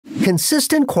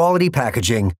Consistent quality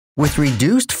packaging with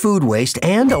reduced food waste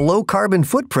and a low carbon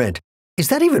footprint. Is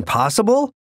that even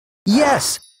possible?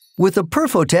 Yes! With the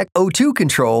PerfoTec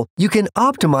O2Control, you can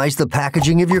optimize the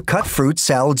packaging of your cut fruits,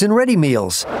 salads, and ready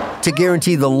meals to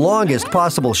guarantee the longest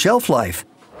possible shelf life.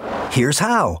 Here's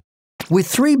how. With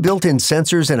 3 built-in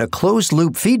sensors and a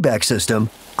closed-loop feedback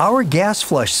system, our gas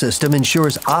flush system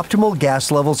ensures optimal gas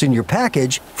levels in your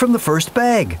package from the first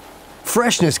bag.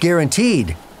 Freshness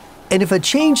guaranteed. And if a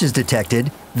change is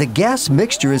detected, the gas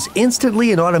mixture is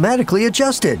instantly and automatically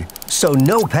adjusted, so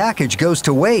no package goes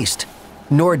to waste.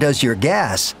 Nor does your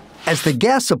gas, as the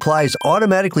gas supply is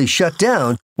automatically shut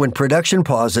down when production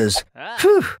pauses.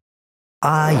 Whew!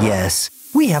 Ah yes,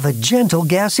 we have a gentle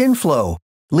gas inflow,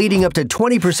 leading up to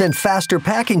 20% faster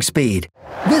packing speed.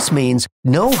 This means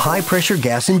no high-pressure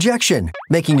gas injection,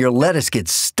 making your lettuce get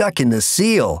stuck in the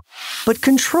seal. But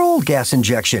controlled gas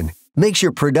injection makes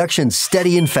your production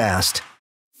steady and fast.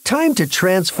 Time to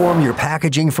transform your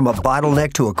packaging from a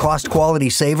bottleneck to a cost-quality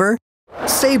saver?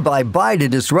 Say bye-bye to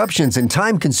disruptions and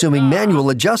time-consuming manual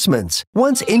adjustments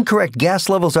once incorrect gas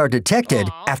levels are detected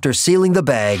after sealing the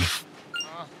bag.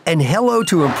 And hello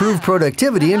to improved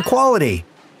productivity and quality.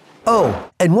 Oh,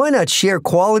 and why not share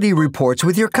quality reports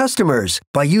with your customers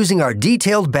by using our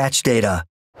detailed batch data?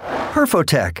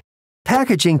 PerfoTec,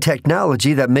 packaging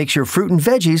technology that makes your fruit and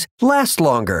veggies last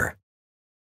longer.